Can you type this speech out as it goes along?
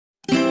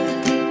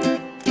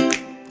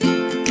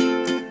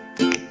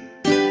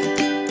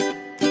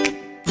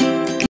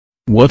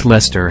What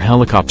Leicester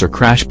helicopter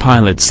crash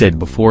pilot said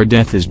before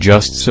death is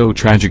just so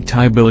tragic.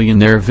 Thai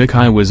billionaire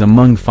Vichai was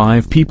among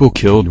 5 people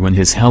killed when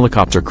his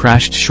helicopter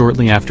crashed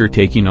shortly after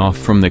taking off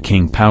from the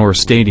King Power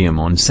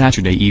Stadium on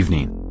Saturday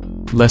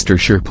evening.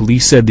 Leicestershire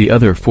police said the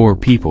other 4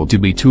 people to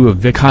be 2 of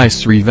Vichai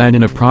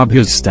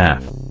Srivaddhanaprabha's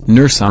staff,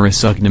 nurse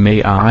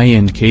Srivaddhanaprabha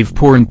and cave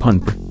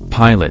Pornpunper,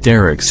 pilot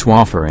Eric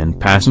Swaffer and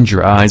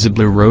passenger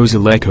Isabella Rosa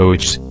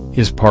Lekovic,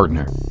 his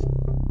partner.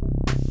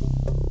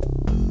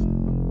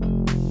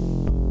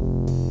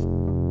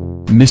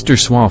 Mr.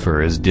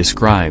 Swaffer is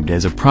described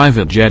as a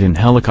private jet and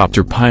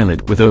helicopter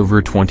pilot with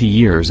over 20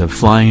 years of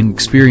flying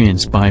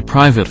experience by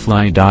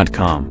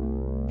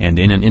privatefly.com. And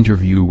in an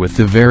interview with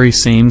the very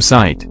same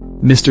site,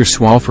 Mr.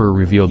 Swaffer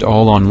revealed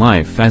all on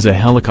life as a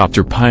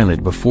helicopter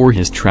pilot before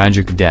his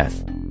tragic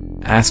death.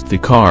 Asked the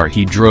car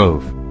he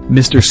drove,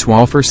 Mr.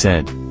 Swaffer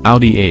said,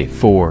 Audi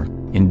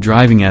A4, in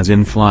driving as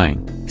in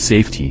flying,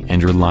 safety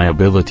and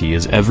reliability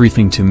is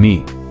everything to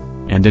me.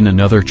 And in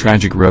another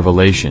tragic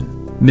revelation,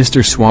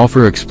 Mr.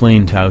 Swaffer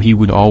explained how he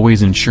would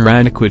always ensure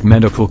adequate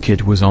medical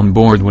kit was on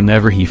board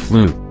whenever he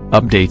flew.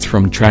 Updates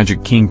from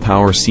tragic King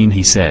Power scene.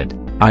 He said,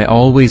 I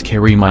always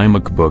carry my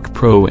MacBook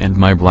Pro and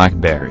my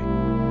BlackBerry.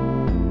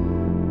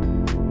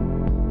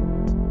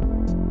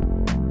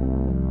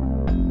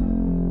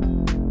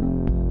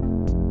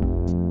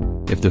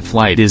 If the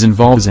flight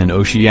involves an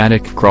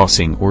oceanic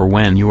crossing or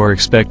when you are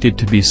expected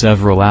to be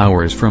several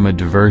hours from a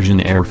diversion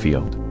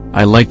airfield,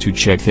 I like to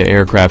check the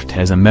aircraft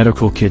has a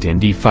medical kit and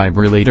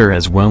defibrillator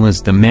as well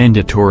as the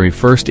mandatory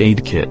first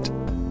aid kit.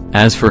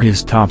 As for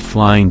his top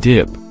flying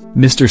tip,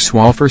 Mr.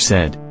 Swaffer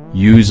said,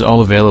 use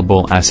all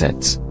available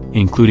assets,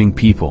 including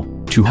people,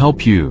 to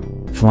help you.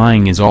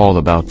 Flying is all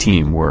about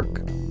teamwork.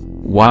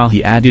 While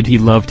he added he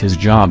loved his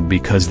job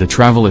because the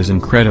travel is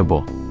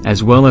incredible,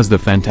 as well as the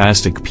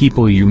fantastic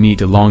people you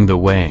meet along the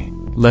way.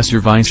 Leicester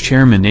Vice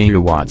Chairman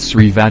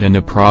Vichai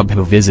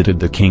Srivaddhanaprabha visited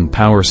the King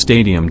Power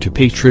Stadium to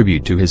pay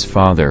tribute to his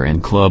father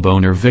and club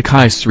owner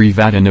Vichai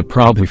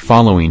Srivaddhanaprabha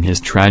following his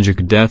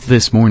tragic death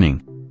this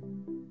morning.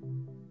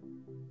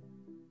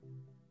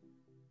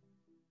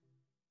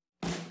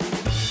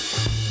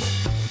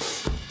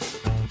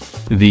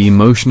 The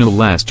emotional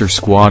Leicester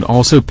squad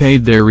also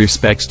paid their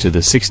respects to the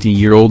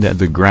 60-year-old at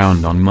the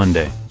ground on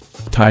Monday.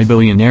 Thai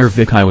billionaire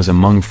Vichai was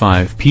among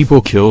 5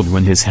 people killed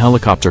when his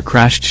helicopter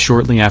crashed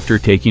shortly after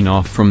taking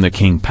off from the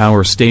King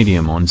Power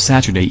Stadium on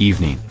Saturday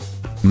evening.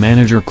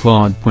 Manager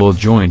Claude Puel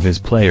joined his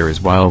players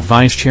while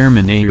Vice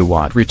Chairman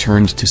Vichai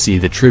returned to see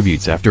the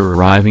tributes after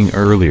arriving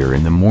earlier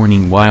in the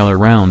morning, while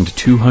around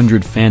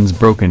 200 fans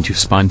broke into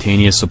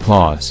spontaneous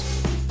applause.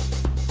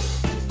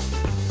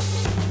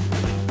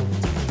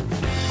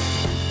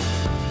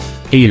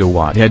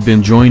 Vichai had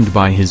been joined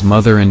by his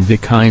mother and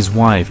Vichai's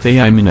wife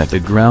Aiman at the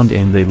ground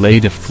and they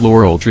laid a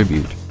floral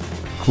tribute.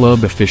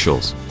 Club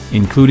officials,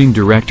 including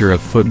Director of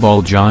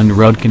Football John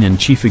Rudkin and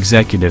Chief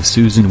Executive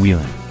Susan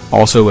Whelan,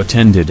 also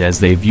attended as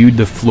they viewed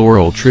the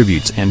floral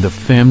tributes and the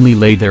family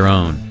laid their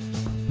own.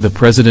 The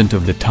president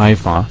of the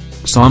Taifa,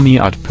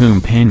 Samiat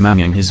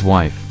Pumpamam and his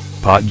wife,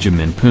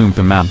 Potjaman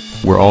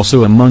Pumpamam, were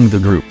also among the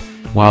group,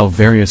 while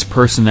various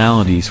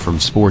personalities from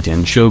sport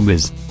and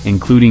showbiz,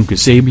 including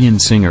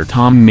Kasabian singer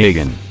Tom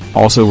Megan,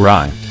 also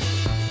arrived.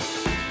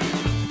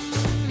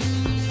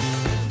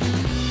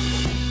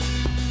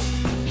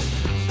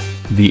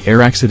 The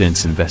Air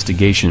Accidents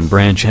Investigation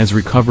Branch has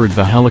recovered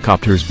the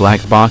helicopter's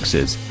black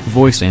boxes,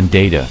 voice and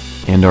data,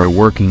 and are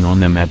working on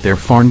them at their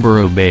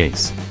Farnborough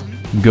base.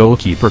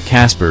 Goalkeeper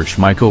Kasper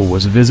Schmeichel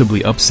was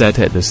visibly upset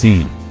at the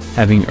scene,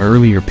 having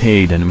earlier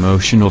paid an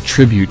emotional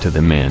tribute to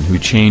the man who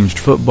changed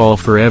football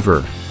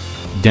forever.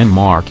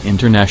 Denmark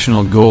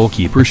international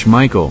goalkeeper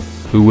Schmeichel,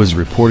 who was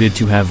reported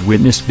to have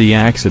witnessed the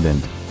accident,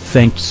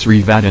 thanked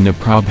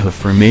Srivaddhanaprabha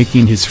for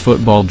making his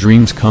football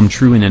dreams come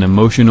true in an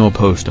emotional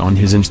post on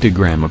his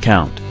Instagram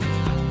account.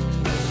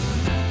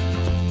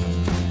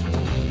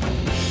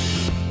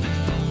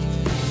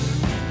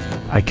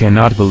 I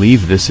cannot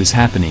believe this is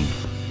happening.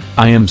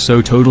 I am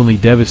so totally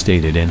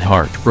devastated and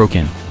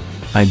heartbroken.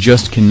 I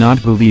just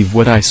cannot believe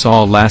what I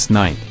saw last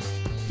night.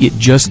 It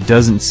just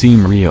doesn't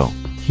seem real,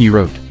 he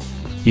wrote.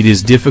 It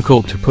is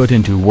difficult to put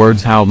into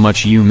words how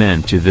much you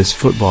meant to this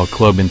football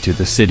club and to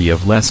the city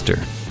of Leicester.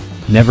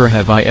 Never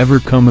have I ever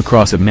come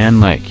across a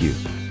man like you.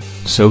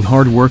 So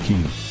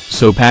hard-working,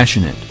 so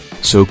passionate,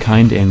 so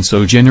kind and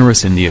so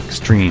generous in the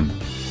extreme.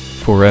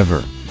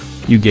 Forever.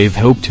 You gave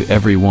hope to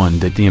everyone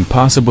that the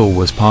impossible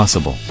was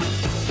possible.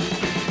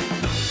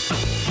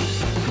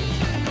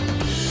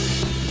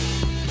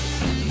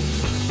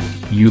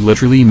 You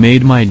literally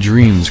made my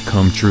dreams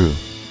come true.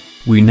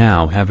 We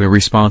now have a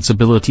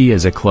responsibility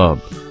as a club,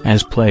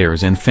 as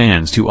players and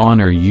fans to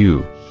honor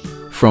you.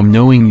 From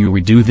knowing you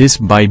we do this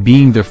by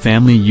being the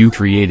family you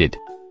created.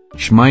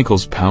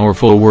 Schmeichel's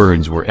powerful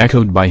words were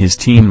echoed by his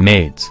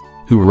teammates,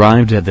 who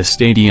arrived at the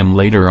stadium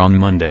later on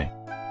Monday.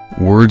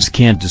 Words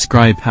can't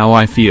describe how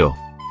I feel.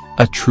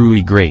 A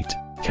truly great,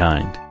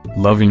 kind,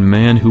 loving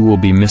man who will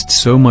be missed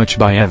so much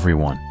by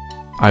everyone.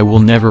 I will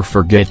never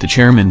forget the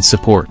chairman's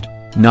support,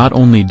 not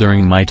only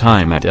during my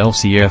time at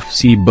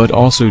LCFC but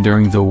also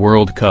during the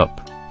World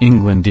Cup,"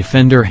 England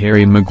defender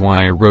Harry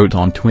Maguire wrote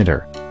on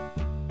Twitter.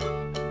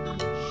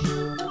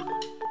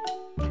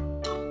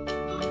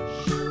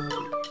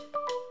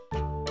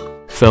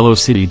 Fellow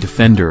City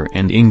defender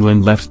and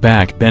England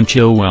left-back Ben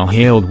Chilwell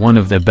hailed one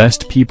of the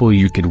best people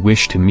you could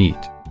wish to meet.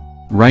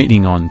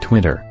 Writing on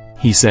Twitter,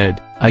 he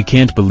said, "I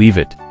can't believe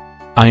it.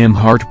 I am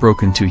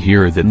heartbroken to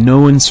hear that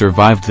no one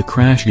survived the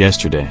crash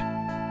yesterday."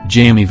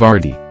 Jamie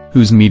Vardy,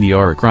 whose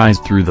meteoric rise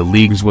through the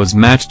leagues was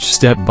matched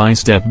step by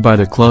step by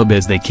the club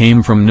as they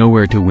came from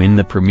nowhere to win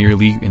the Premier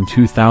League in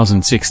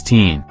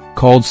 2016,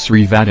 called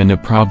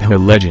Srivaddhanaprabha a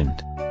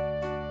legend.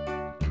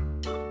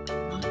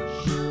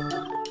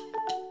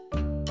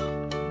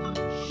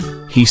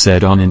 He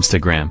said on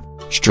Instagram,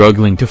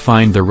 "Struggling to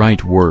find the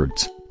right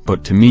words,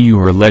 but to me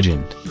you're a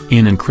legend,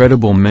 an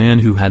incredible man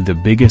who had the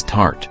biggest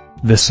heart,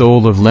 the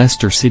soul of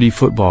Leicester City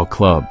Football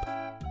Club.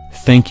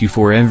 Thank you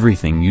for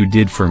everything you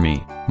did for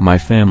me, my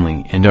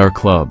family and our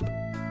club.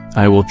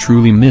 I will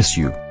truly miss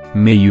you,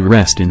 may you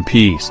rest in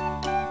peace."